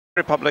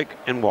Republic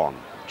in 1,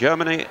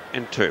 Germany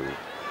in 2,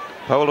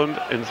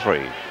 Poland in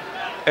 3,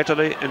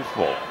 Italy in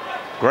 4,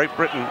 Great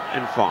Britain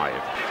in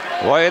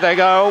 5. Away they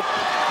go,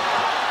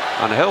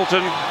 and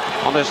Hilton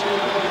on this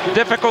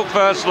difficult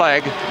first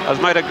leg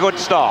has made a good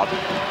start.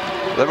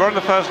 They run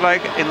the first leg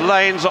in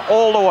lanes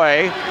all the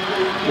way.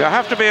 You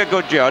have to be a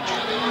good judge.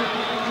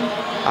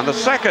 And the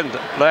second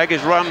leg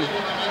is run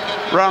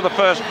round the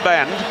first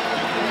bend,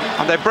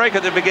 and they break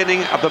at the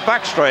beginning of the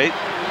back straight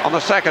on the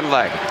second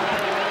leg.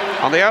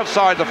 On the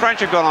outside, the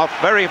French have gone off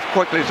very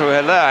quickly to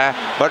Hilaire,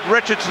 but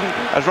Richardson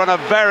has run a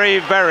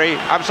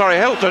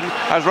Hilton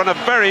has run a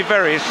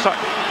very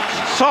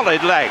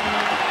solid leg.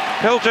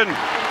 Hilton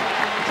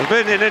has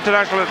been in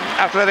international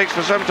athletics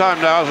for some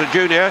time now as a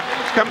junior.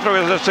 He's come through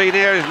as a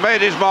senior, he's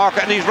made his mark,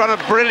 and he's run a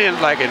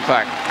brilliant leg, in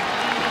fact.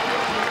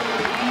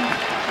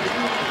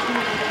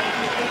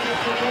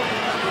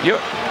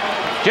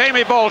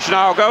 Jamie Balch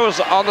now goes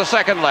on the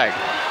second leg.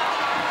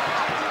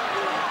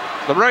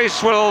 The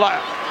race will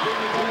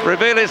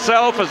reveal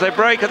itself as they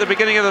break at the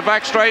beginning of the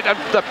back straight, and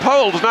the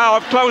Poles now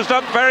have closed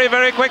up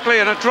very quickly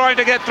and are trying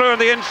to get through on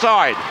the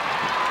inside.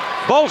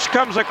 Balch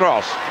comes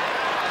across.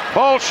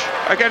 Balch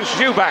against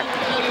Zubak,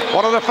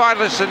 one of the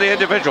finalists in the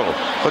individual,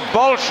 but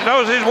Balch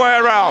knows his way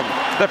around.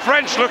 The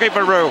French looking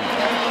for room,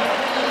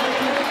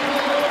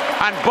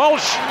 and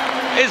Balch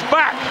is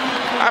back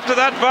after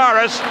that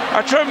virus.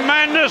 A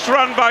tremendous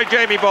run by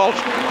Jamie Balch.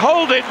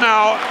 Hold it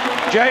now,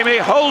 Jamie,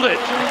 hold it.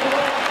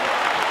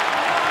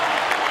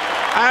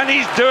 And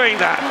he's doing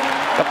that.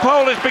 The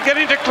pole is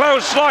beginning to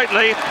close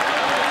slightly.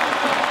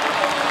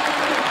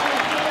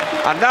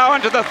 And now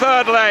into the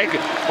third leg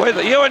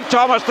with Ewan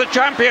Thomas, the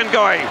champion,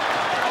 going.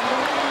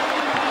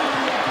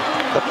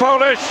 The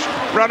Polish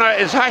runner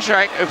is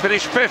Hashek, who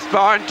finished 5th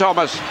behind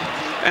Thomas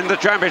in the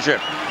championship.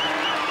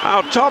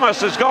 Now Thomas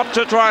has got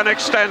to try and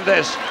extend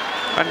this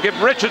and give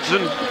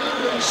Richardson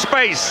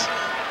space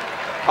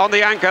on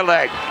the anchor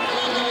leg.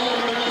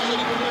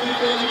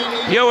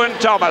 Ewan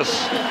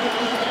Thomas,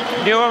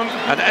 Newham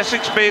and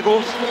Essex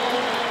Beagles.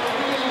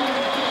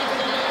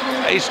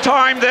 He's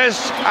timed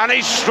this and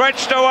he's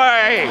stretched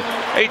away.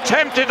 He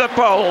tempted the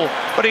pole,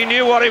 but he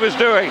knew what he was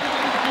doing.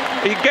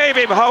 He gave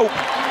him hope,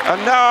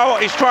 and now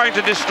he's trying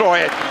to destroy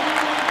it.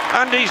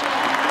 And he's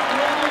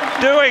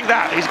doing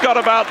that. He's got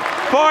about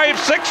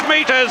 5-6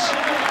 meters,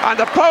 and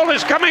the pole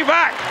is coming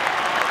back.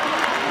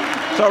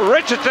 So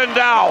Richardson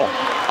now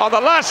on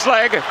the last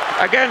leg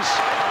against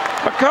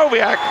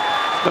Makowiak,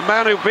 the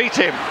man who beat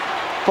him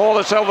for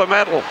the silver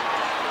medal.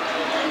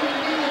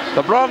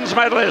 The bronze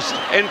medalist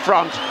in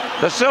front,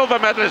 the silver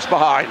medalist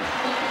behind.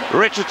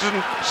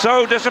 Richardson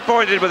so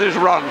disappointed with his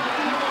run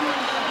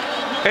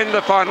in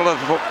the final of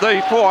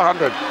the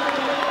 400.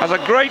 Has a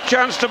great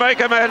chance to make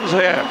amends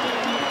here.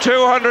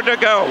 200 to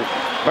go.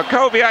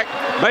 Makowiak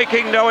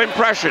making no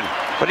impression,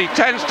 but he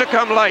tends to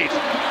come late.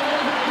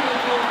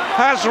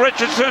 Has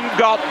Richardson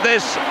got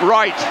this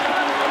right?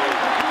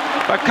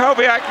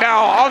 Makowiak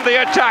now on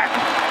the attack.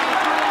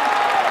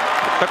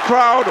 The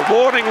crowd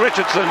warning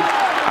Richardson,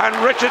 and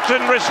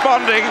Richardson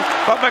responding,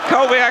 but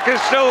Makowiak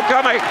is still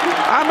coming,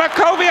 and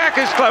Makowiak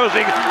is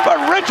closing, but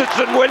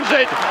Richardson wins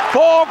it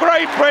for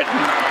Great Britain.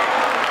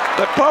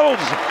 The Poles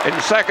in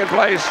second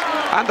place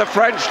and the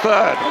French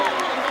third.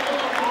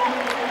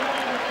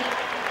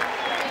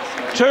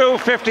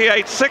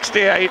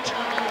 2:58.68,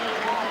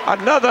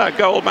 another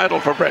gold medal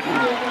for Britain,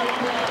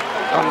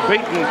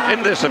 unbeaten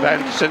in this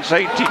event since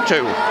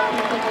 '82.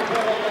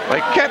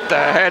 They kept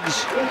their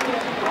heads,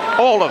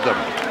 all of them.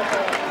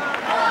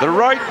 The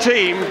right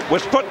team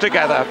was put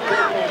together.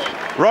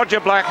 Roger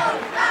Black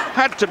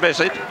had to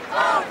miss it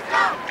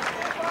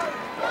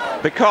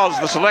because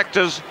the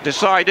selectors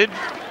decided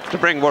to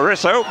bring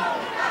Wariso.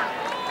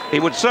 He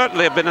would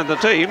certainly have been in the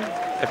team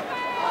if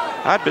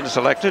had been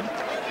selected.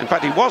 In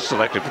fact, he was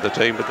selected for the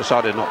team but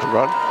decided not to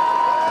run.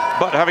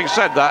 But having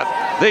said that,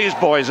 these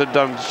boys had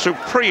done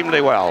supremely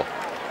well.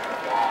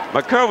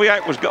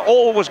 Makowiak was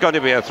always going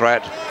to be a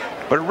threat,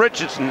 but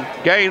Richardson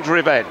gains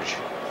revenge.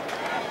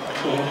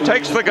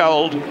 Takes the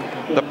gold,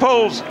 the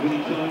Poles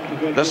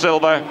the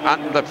silver,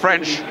 and the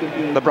French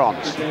the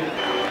bronze.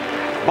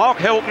 Mark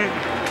Hilton,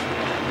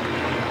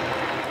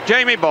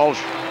 Jamie Balch,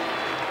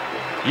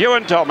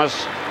 Ewan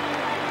Thomas,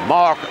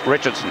 Mark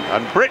Richardson,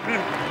 and Britain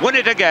win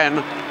it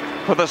again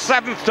for the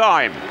 7th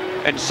time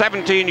in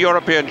 17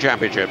 European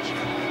Championships.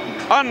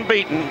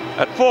 Unbeaten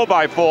at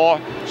 4x4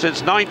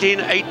 since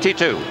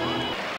 1982.